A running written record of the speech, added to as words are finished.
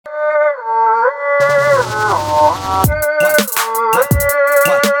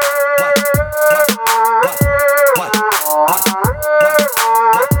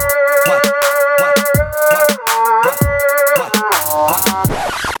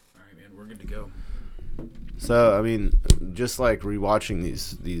So I mean, just like rewatching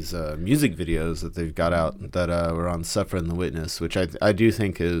these music videos that they've got out that were on Suffer and the Witness, which I do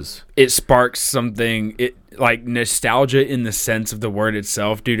think is, it sparks something, it like nostalgia in the sense of the word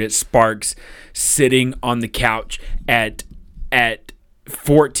itself, dude. It sparks sitting on the couch at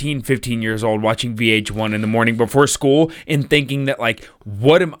 14, 15 years old watching VH1 in the morning before school and thinking that, like,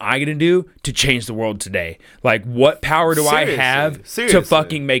 what am I going to do to change the world today? Like, what power do I have to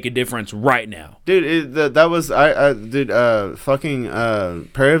fucking make a difference right now? Dude, that was, fucking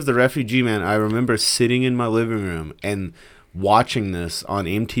Prayer of the Refugee, man. I remember sitting in my living room and watching this on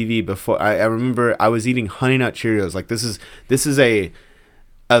MTV before. I remember I was eating Honey Nut Cheerios. Like, this is a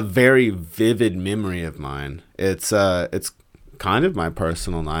very vivid memory of mine. It's kind of my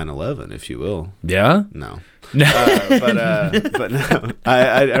personal 9/11, if you will. Yeah? No. But no.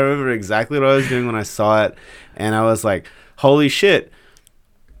 I remember exactly what I was doing when I saw it, and I was like, holy shit,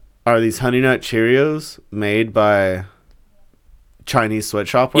 are these Honey Nut Cheerios made by Chinese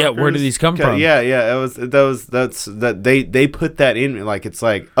sweatshop workers? Yeah, where do these come from? Yeah, they put that in, like, it's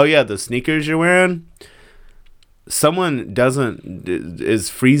like, oh yeah, the sneakers you're wearing, someone is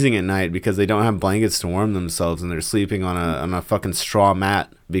freezing at night because they don't have blankets to warm themselves, and they're sleeping on a fucking straw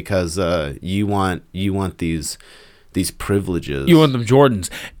mat because you want these privileges. You want them Jordans,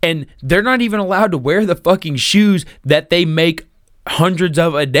 and they're not even allowed to wear the fucking shoes that they make hundreds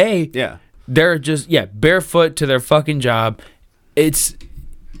of a day. Yeah, they're just barefoot to their fucking job. It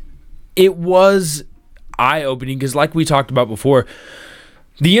was eye-opening because, like we talked about before,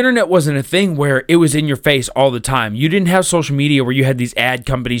 the internet wasn't a thing where it was in your face all the time. You didn't have social media where you had these ad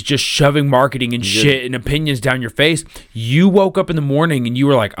companies just shoving marketing and shit and opinions down your face. You woke up in the morning and you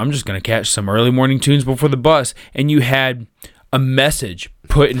were like, I'm just going to catch some early morning tunes before the bus. And you had a message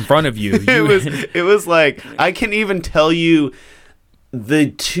put in front of you. It was like, I can even tell you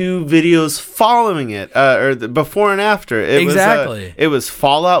the two videos following it, or the before and after. It was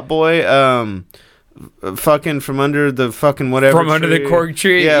Fall Out Boy, fucking from under the fucking whatever from under the cork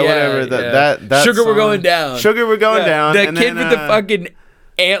tree, whatever that Sugar song. We're Going Down, down, the kid with the fucking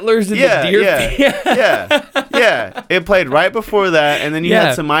antlers and the deer it played right before that, and then you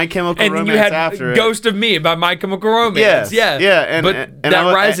had some My Chemical and Romance then you had after Ghost of Me by My Chemical Romance. And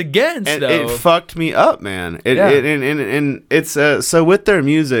that Rise Against, and though, it fucked me up, man. And it's so with their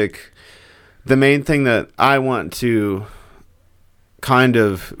music, the main thing that I want to kind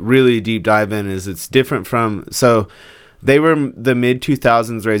of really deep dive in is it's different from, so they were the mid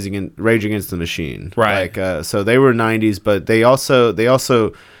 2000s Rage Against the Machine, right? Like so they were 90s, but they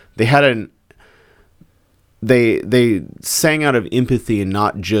sang out of empathy and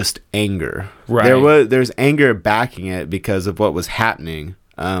not just anger. Right. There's anger backing it because of what was happening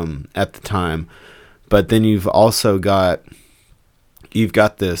at the time, but then you've got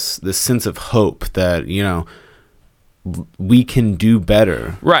this sense of hope that, you know, we can do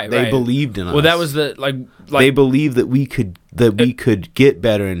better. They believed in us. Well, that was the like they believed that we could get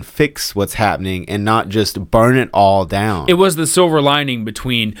better and fix what's happening and not just burn it all down. It was the silver lining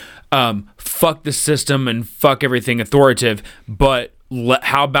between fuck the system and fuck everything authoritative, but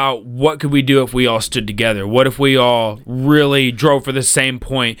how about what could we do if we all stood together? What if we all really drove for the same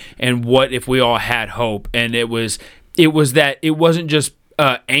point? And what if we all had hope? And it was that it wasn't just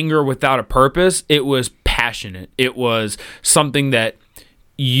anger without a purpose. It was passionate. It was something that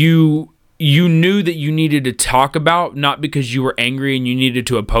you knew that you needed to talk about, not because you were angry and you needed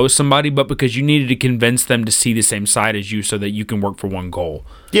to oppose somebody, but because you needed to convince them to see the same side as you so that you can work for one goal.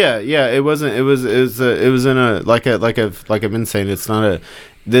 Yeah. It was in a like I've been saying, it's not a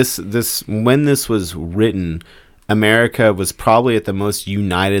this when this was written, America was probably at the most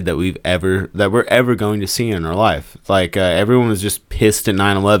united that we're ever going to see in our life. Like everyone was just pissed at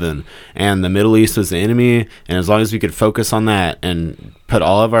 9/11, and the Middle East was the enemy. And as long as we could focus on that and put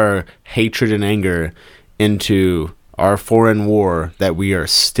all of our hatred and anger into our foreign war that we are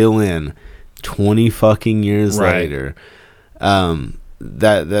still in 20 fucking years later,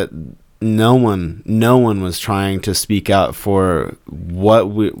 that no one was trying to speak out for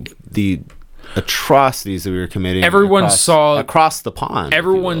the atrocities that we were committing. Everyone saw across the pond.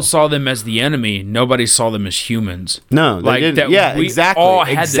 Everyone saw them as the enemy. Nobody saw them as humans. No, they didn't. We exactly. All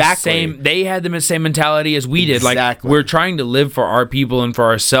had the same. They had the same mentality as we did. Exactly. Like, we're trying to live for our people and for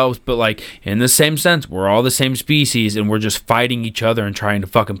ourselves, but like in the same sense, we're all the same species, and we're just fighting each other and trying to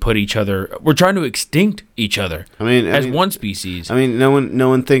fucking put each other. We're trying to extinct each other. I mean, one species. I mean, no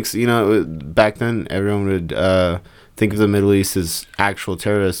one thinks. You know, back then everyone would. Think of the Middle East as actual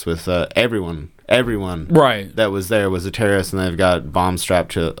terrorists with everyone right that was there was a terrorist, and they've got bombs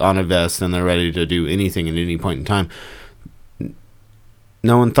strapped on a vest, and they're ready to do anything at any point in time.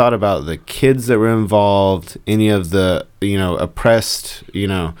 no one thought about the kids that were involved, any of the, oppressed,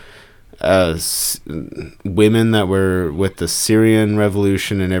 women that were with the Syrian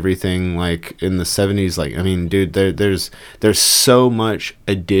revolution and everything, like in the 70s. Like, I mean, dude, there's so much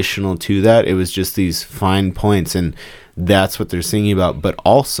additional to that. It was just these fine points, and that's what they're singing about. But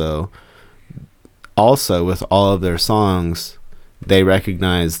also with all of their songs, they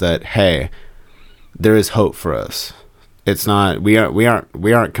recognize that, hey, there is hope for us. It's not, we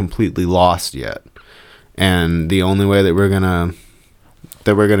aren't completely lost yet, and the only way that we're gonna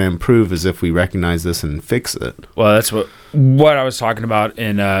improve is if we recognize this and fix it. Well, that's what I was talking about,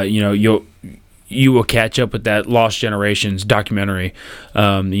 and you will catch up with that Lost Generations documentary. You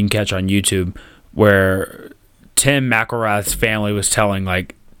can catch on YouTube, where Tim McElrath's family was telling,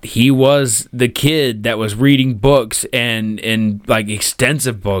 like, he was the kid that was reading books and like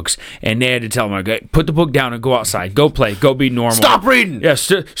extensive books, and they had to tell him, like, put the book down and go outside, go play, go be normal, stop reading,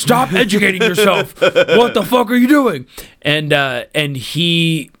 stop educating yourself. What the fuck are you doing? And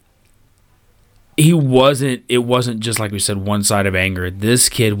he wasn't, it wasn't just, like we said, one side of anger. This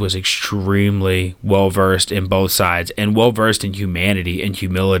kid was extremely well-versed in both sides, and well-versed in humanity and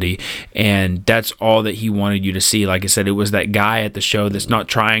humility, and that's all that he wanted you to see. Like I said, it was that guy at the show that's not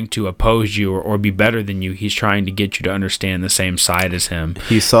trying to oppose you or be better than you. He's trying to get you to understand the same side as him.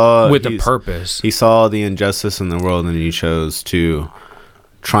 He saw with a purpose. He saw the injustice in the world, and he chose to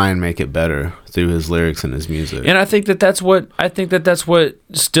try and make it better through his lyrics and his music. And I think that's what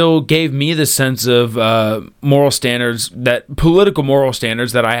still gave me the sense of moral standards, that political moral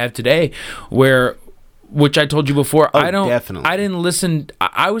standards that I have today, which I told you before, definitely. I didn't listen.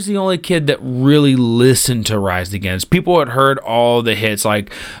 I was the only kid that really listened to Rise Against. People had heard all the hits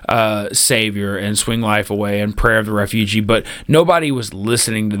like Savior and Swing Life Away and Prayer of the Refugee, but nobody was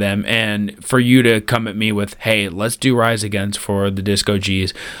listening to them. And for you to come at me with, hey, let's do Rise Against for the Disco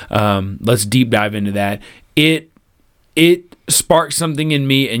G's, let's deep dive into that, it sparked something in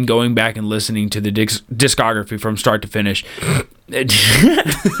me, and going back and listening to the discography from start to finish. Okay.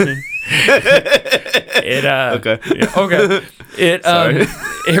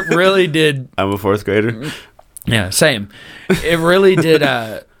 It really did. I'm a fourth grader. Yeah, same. It really did.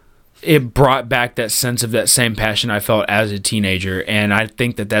 It brought back that sense of that same passion I felt as a teenager, and I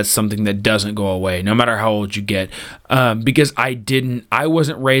think that that's something that doesn't go away, no matter how old you get. Because I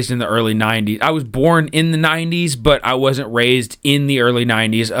wasn't raised in the early 90s. I was born in the 90s, but I wasn't raised in the early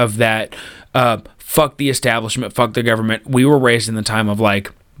 90s of that. Fuck the establishment, fuck the government. We were raised in the time of,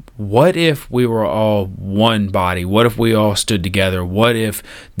 like, what if we were all one body? What if we all stood together? What if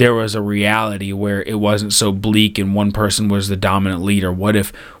there was a reality where it wasn't so bleak and one person was the dominant leader? What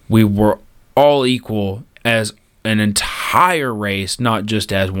if we were all equal as an entire race, not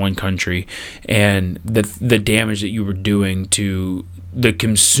just as one country? And the damage that you were doing to the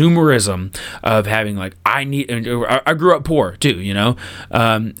consumerism of having, like, I grew up poor too,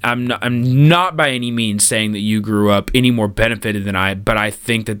 I'm not by any means saying that you grew up any more benefited than I, but I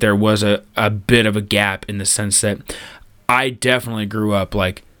think that there was a bit of a gap in the sense that I definitely grew up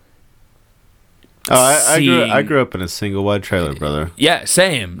like, I grew up in a single wide trailer, brother. Yeah,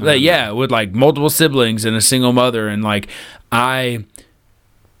 same. With like multiple siblings and a single mother, and like I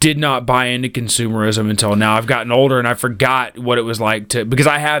did not buy into consumerism until now. I've gotten older, and I forgot what it was like to, because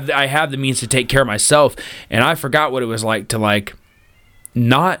I have the means to take care of myself, and I forgot what it was like to, like,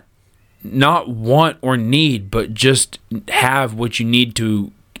 not want or need, but just have what you need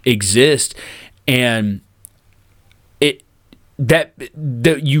to exist. And that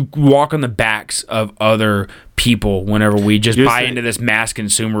you walk on the backs of other people whenever we just buy into this mass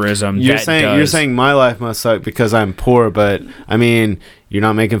consumerism. You're saying my life must suck because I'm poor, but I mean, you're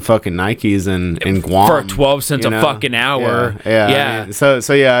not making fucking Nikes in Guam for 12 cents a fucking hour. Yeah. I mean,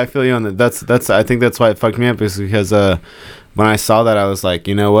 so yeah, I feel you on that. That's I think that's why it fucked me up, is because when I saw that, I was like,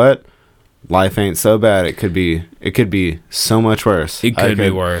 you know what? Life ain't so bad. It could be so much worse. It could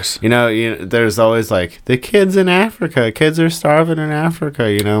be worse. There's always like the kids in Africa. Kids are starving in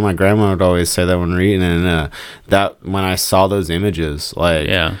Africa. My grandma would always say that when reading, and that when I saw those images, like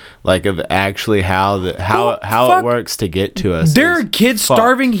of actually how it works to get to us. There are kids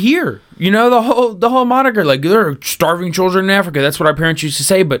starving here. The whole moniker, like, there are starving children in Africa. That's what our parents used to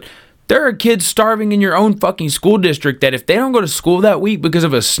say, but there are kids starving in your own fucking school district that if they don't go to school that week because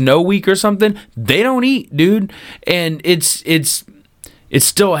of a snow week or something, they don't eat, dude. And it's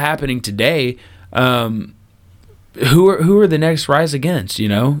still happening today. Who are the next Rise Against?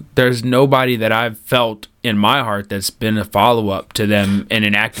 There's nobody that I've felt in my heart that's been a follow-up to them in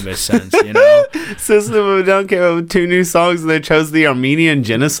an activist sense, you know? System of a Down came out with 2 new songs and they chose the Armenian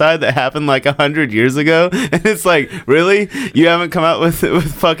genocide that happened like 100 years ago. And it's like, really? You haven't come out with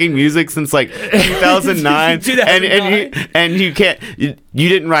fucking music since like 2009? and you can't, you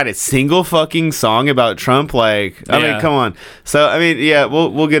didn't write a single fucking song about Trump? Like, I mean, come on. So, I mean, yeah,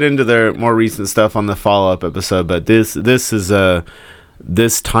 we'll get into their more recent stuff on the follow-up episode, but this is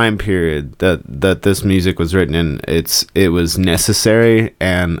this time period that this music was written in, it was necessary,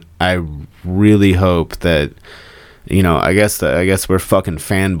 and I really hope that, you know, I guess we're fucking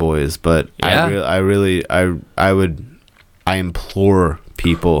fanboys, but I implore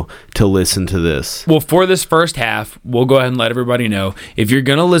people to listen to this. Well, for this first half, we'll go ahead and let everybody know, if you're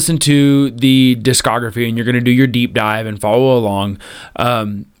going to listen to the discography and you're going to do your deep dive and follow along,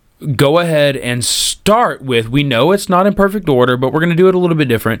 go ahead and start with, we know it's not in perfect order, but we're going to do it a little bit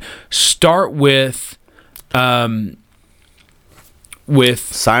different. Start with Siren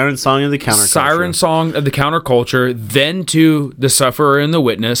Song of the Counterculture. Siren Song of the Counterculture, then to The Sufferer and the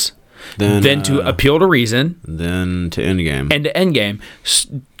Witness, then to Appeal to Reason, then to Endgame. And to Endgame.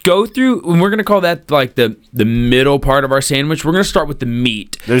 Go through, and we're going to call that like the middle part of our sandwich. We're going to start with the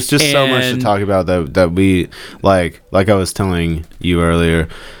meat. There's just so much to talk about that we, like I was telling you earlier,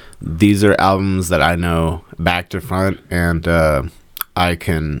 these are albums that I know back to front, and I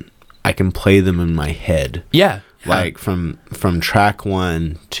can play them in my head. Yeah. Like from track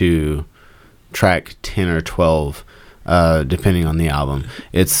 1 to track 10 or 12, depending on the album.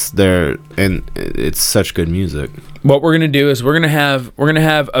 It's there, and it's such good music. What we're gonna do is we're gonna have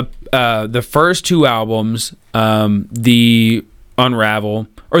the first 2 albums, the Unraveling,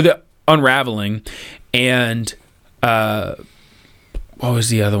 and what was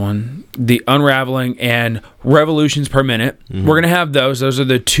the other one? The Unraveling and Revolutions Per Minute. Mm-hmm. We're gonna have those. Those are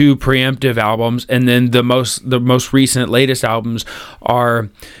the 2 preemptive albums, and then the most recent, latest albums are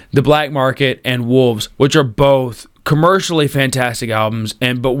The Black Market and Wolves, which are both commercially fantastic albums.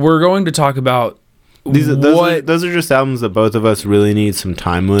 But we're going to talk about those are just albums that both of us really need some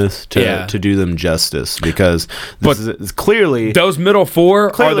time with to do them justice, because it's clearly those middle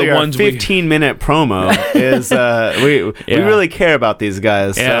 4 are the ones 15-minute promo is we really care about these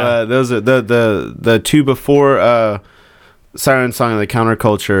guys. So, those are the 2 before Siren Song of the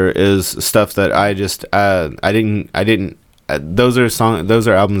Counterculture is stuff that I just I didn't those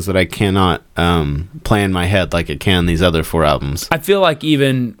are albums that I cannot play in my head like it can these other 4 albums. I feel like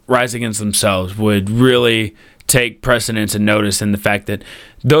even Rise Against Themselves would really take precedence and notice in the fact that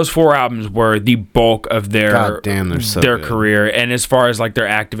those 4 albums were the bulk of their career. And as far as like their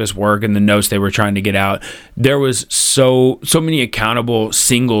activist work and the notes they were trying to get out, there was so many accountable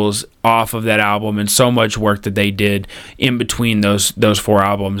singles off of that album, and so much work that they did in between those 4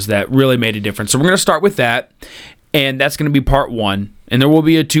 albums that really made a difference. So we're going to start with that. And that's going to be part 1. And there will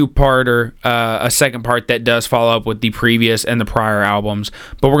be a 2-parter, a second part that does follow up with the previous and the prior albums.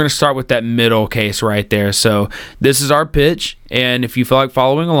 But we're going to start with that middle case right there. So this is our pitch. And if you feel like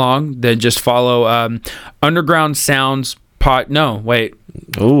following along, then just follow Underground Sounds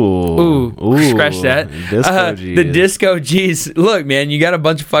Ooh, scratch that. The Disco G's. Look, man, you got a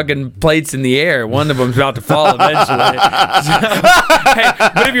bunch of fucking plates in the air. One of them's about to fall eventually.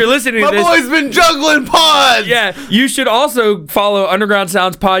 But if you're listening to this, my boy's been juggling pods. Yeah, you should also follow Underground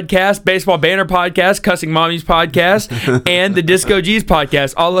Sounds Podcast, Baseball Banner Podcast, Cussing Mommies Podcast, and the Disco G's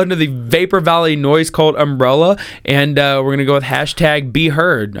Podcast, all under the Vapor Valley Noise Cult umbrella. And we're going to go with hashtag Be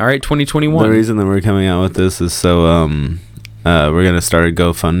Heard. All right, 2021. The reason that we're coming out with this is so we're going to start a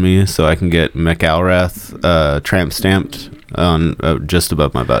GoFundMe so I can get McAlrath tramp stamped on just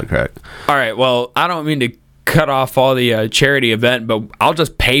above my butt crack. All right, well, I don't mean to cut off all the charity event, but I'll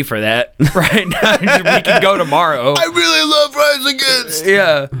just pay for that right now. We can go tomorrow. I really love Rise Against.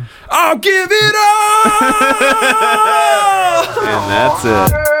 Yeah. I'll give it all! And that's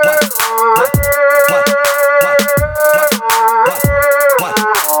it.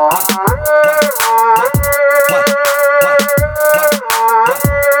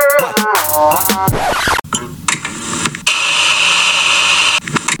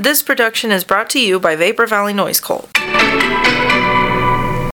 This production is brought to you by Vapor Valley Noise Cult.